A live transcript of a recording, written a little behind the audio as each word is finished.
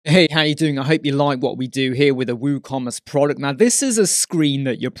Hey, how you doing? I hope you like what we do here with a WooCommerce product. Now, this is a screen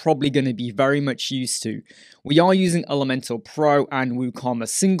that you're probably going to be very much used to. We are using Elementor Pro and WooCommerce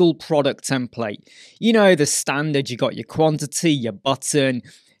single product template. You know, the standard, you got your quantity, your button,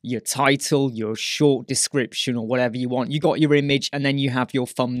 your title, your short description or whatever you want. You got your image and then you have your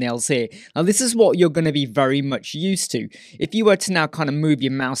thumbnails here. Now, this is what you're going to be very much used to. If you were to now kind of move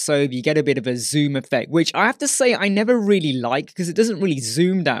your mouse over, you get a bit of a zoom effect, which I have to say I never really like because it doesn't really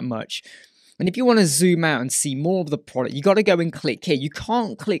zoom that much. And if you want to zoom out and see more of the product, you got to go and click here. You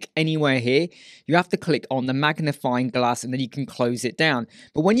can't click anywhere here. You have to click on the magnifying glass and then you can close it down.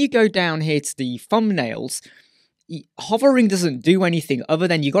 But when you go down here to the thumbnails, hovering doesn't do anything other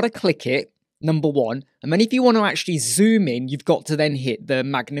than you got to click it, number one, and then if you want to actually zoom in, you've got to then hit the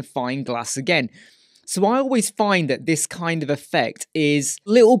magnifying glass again. So I always find that this kind of effect is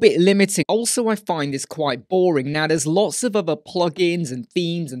a little bit limiting. Also, I find this quite boring. Now, there's lots of other plugins and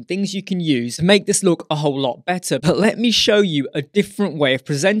themes and things you can use to make this look a whole lot better, but let me show you a different way of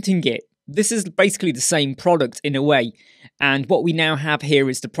presenting it. This is basically the same product in a way. And what we now have here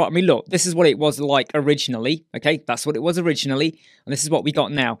is the product. I mean, look, this is what it was like originally. Okay, that's what it was originally. And this is what we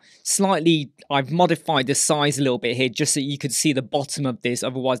got now. Slightly, I've modified the size a little bit here just so you could see the bottom of this.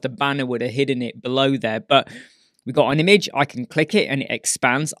 Otherwise, the banner would have hidden it below there. But we got an image. I can click it and it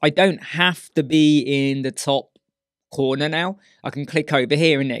expands. I don't have to be in the top corner now. I can click over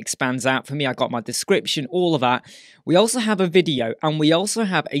here and it expands out for me. I got my description, all of that. We also have a video and we also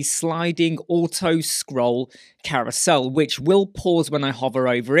have a sliding auto scroll carousel, which will pause when I hover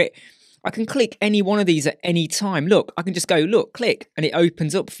over it. I can click any one of these at any time. Look, I can just go, look, click, and it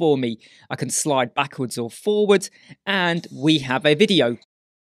opens up for me. I can slide backwards or forwards, and we have a video.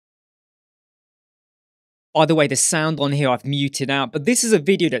 By the way, the sound on here I've muted out, but this is a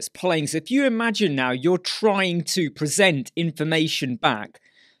video that's playing. So if you imagine now you're trying to present information back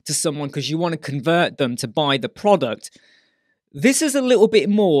to someone because you want to convert them to buy the product, this is a little bit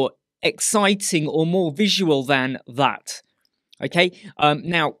more exciting or more visual than that. Okay,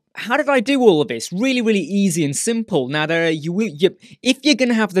 now, how did I do all of this? Really, really easy and simple. Now, if you're going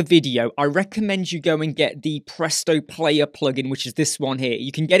to have the video, I recommend you go and get the Presto Player plugin, which is this one here.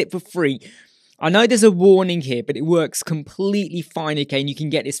 You can get it for free. I know there's a warning here, but it works completely fine, okay, and you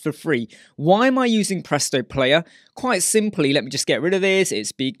can get this for free. Why am I using Presto Player? Quite simply, let me just get rid of this.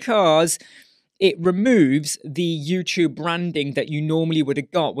 It's because it removes the YouTube branding that you normally would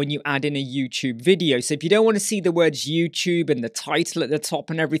have got when you add in a YouTube video. So if you don't want to see the words YouTube and the title at the top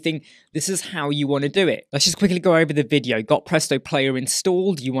and everything, this is how you want to do it. Let's just quickly go over the video. Got Presto Player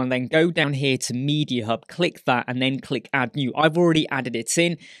installed. You want to then go down here to Media Hub, click that, and then click Add New. I've already added it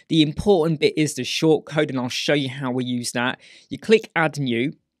in. The important bit is the shortcode, and I'll show you how we use that. You click Add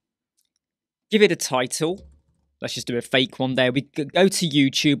New, give it a title. Let's just do a fake one there. We go to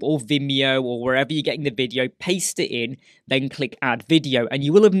YouTube or Vimeo or wherever you're getting the video, paste it in, then click Add Video. And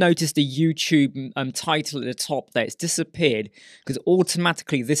you will have noticed the YouTube title at the top there. It's disappeared because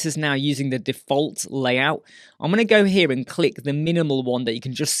automatically this is now using the default layout. I'm going to go here and click the minimal one that you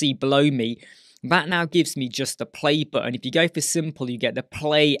can just see below me. That now gives me just the play button. If you go for simple, you get the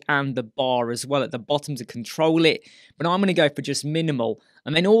play and the bar as well at the bottom to control it. But I'm going to go for just minimal.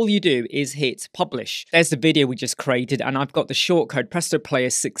 And then all you do is hit publish. There's the video we just created, and I've got the shortcode Presto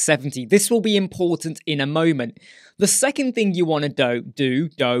Player 670. This will be important in a moment. The second thing you want to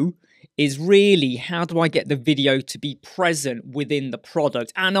do is really how do I get the video to be present within the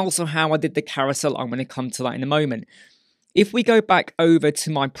product, and also how I did the carousel. I'm going to come to that in a moment. If we go back over to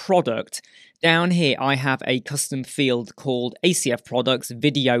my product, down here I have a custom field called ACF Products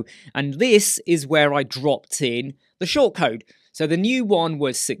Video, and this is where I dropped in the shortcode. So the new one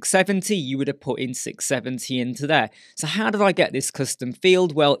was 670, you would have put in 670 into there. So how did I get this custom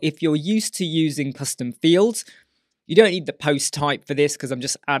field? Well, if you're used to using custom fields, you don't need the post type for this because I'm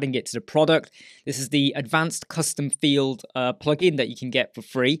just adding it to the product. This is the advanced custom field plugin that you can get for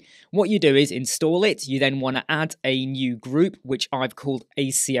free. What you do is install it. You then want to add a new group, which I've called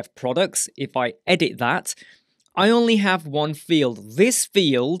ACF Products. If I edit that, I only have one field. This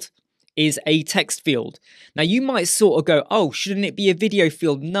field is a text field. Now you might sort of go, oh, shouldn't it be a video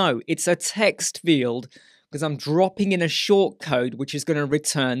field? No, it's a text field because I'm dropping in a shortcode which is going to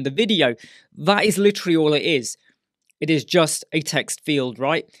return the video. That is literally all it is. It is just a text field,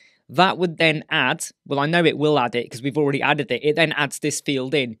 right? That would then add, well, I know it will add it because we've already added it. It then adds this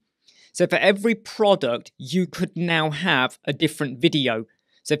field in. So for every product, you could now have a different video.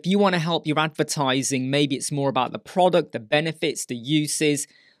 So if you want to help your advertising, maybe it's more about the product, the benefits, the uses,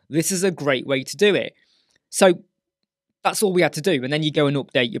 this is a great way to do it. So that's all we had to do. And then you go and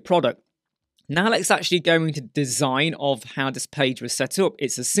update your product. Now let's actually go into design of how this page was set up.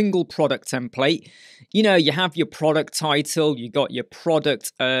 It's a single product template. You know, you have your product title, you got your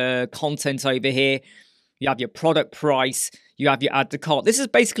product content over here, you have your product price, you have your add to cart. This is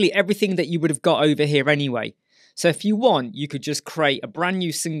basically everything that you would have got over here anyway. So if you want, you could just create a brand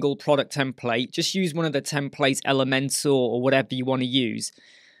new single product template, just use one of the templates, Elementor or whatever you want to use.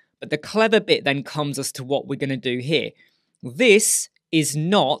 But the clever bit then comes as to what we're going to do here. This is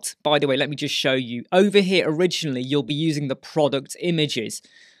not, by the way, let me just show you. Over here, originally, you'll be using the product images.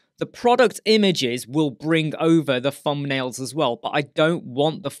 The product images will bring over the thumbnails as well, but I don't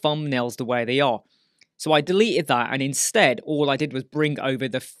want the thumbnails the way they are. So I deleted that, and instead, all I did was bring over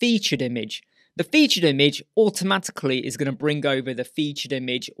the featured image. The featured image automatically is going to bring over the featured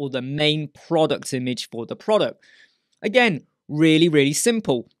image or the main product image for the product. Again, really, really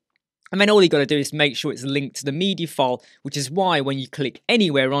simple. And then all you got to do is make sure it's linked to the media file, which is why when you click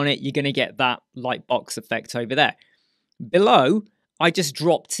anywhere on it, you're going to get that light box effect over there. Below, I just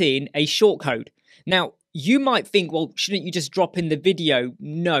dropped in a shortcode. Now, you might think, well, shouldn't you just drop in the video?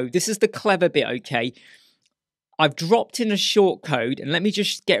 No, this is the clever bit, okay? I've dropped in a shortcode, and let me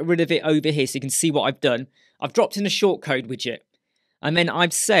just get rid of it over here so you can see what I've done. I've dropped in a shortcode widget, and then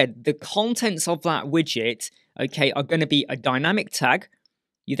I've said the contents of that widget, okay, are going to be a dynamic tag.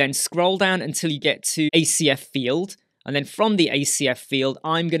 You then scroll down until you get to ACF field, and then from the ACF field,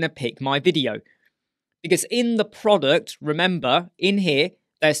 I'm going to pick my video. Because in the product, remember, in here,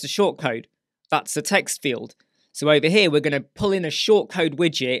 there's the shortcode. That's the text field. So over here, we're going to pull in a shortcode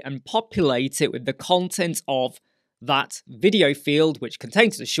widget and populate it with the content of that video field, which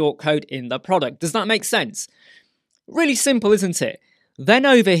contains the shortcode in the product. Does that make sense? Really simple, isn't it? Then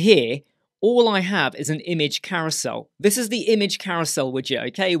over here, all I have is an image carousel. This is the image carousel widget,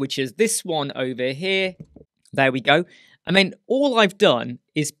 okay, which is this one over here. There we go. And then all I've done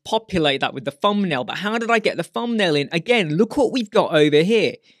is populate that with the thumbnail. But how did I get the thumbnail in? Again, look what we've got over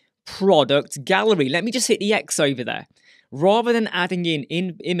here. Product gallery. Let me just hit the X over there. Rather than adding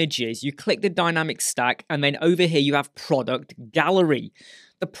in images, you click the dynamic stack, and then over here you have product gallery.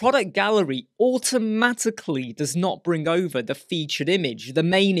 The product gallery automatically does not bring over the featured image, the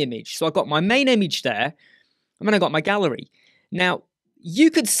main image. So I've got my main image there, and then I got my gallery. Now,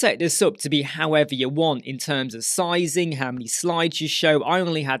 you could set this up to be however you want in terms of sizing, how many slides you show. I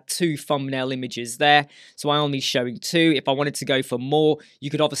only had 2 thumbnail images there, so I'm only showing 2. If I wanted to go for more,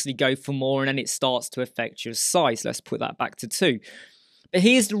 you could obviously go for more, and then it starts to affect your size. Let's put that back to 2. But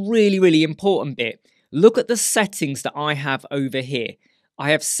here's the really, really important bit. Look at the settings that I have over here.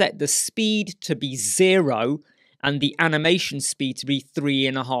 I have set the speed to be 0 and the animation speed to be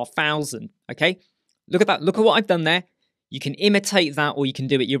 3,500. Okay, look at that. Look at what I've done there. You can imitate that or you can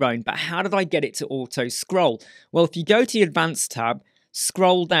do it your own. But how did I get it to auto scroll? Well, if you go to the advanced tab,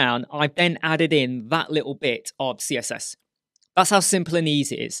 scroll down, I've then added in that little bit of CSS. That's how simple and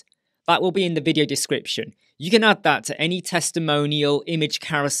easy it is. That will be in the video description. You can add that to any testimonial, image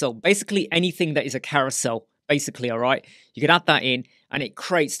carousel, basically anything that is a carousel, basically, all right? You can add that in and it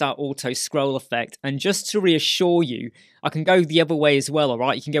creates that auto scroll effect. And just to reassure you, I can go the other way as well, all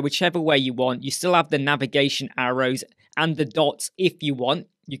right? You can go whichever way you want. You still have the navigation arrows and the dots if you want.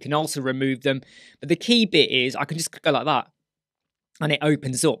 You can also remove them. But the key bit is I can just go like that and it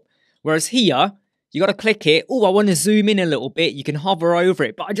opens up. Whereas here, you got to click it. Oh, I want to zoom in a little bit. You can hover over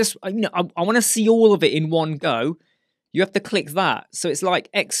it. But I want to see all of it in one go. You have to click that. So it's like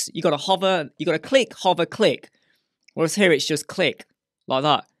X, you got to hover, you got to click, hover, click. Whereas here it's just click like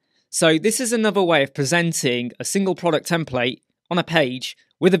that. So this is another way of presenting a single product template on a page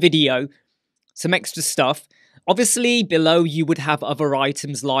with a video, some extra stuff. Obviously, below you would have other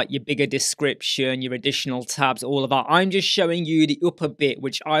items like your bigger description, your additional tabs, all of that. I'm just showing you the upper bit,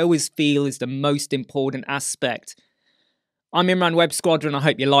 which I always feel is the most important aspect. I'm Imran Web Squadron. I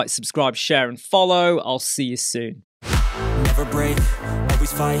hope you like, subscribe, share, and follow. I'll see you soon. Never break,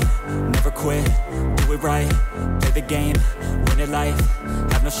 always fight, never quit, do it right, play the game, win it life,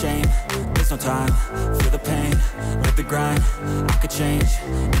 have no shame, there's no time, feel the pain, live the grind, I could change,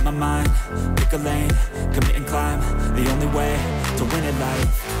 in my mind, pick a lane, commit and climb, the only way to win it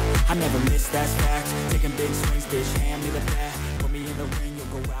life, I never miss, that's fact, taking big swings, bitch, hand me the bat.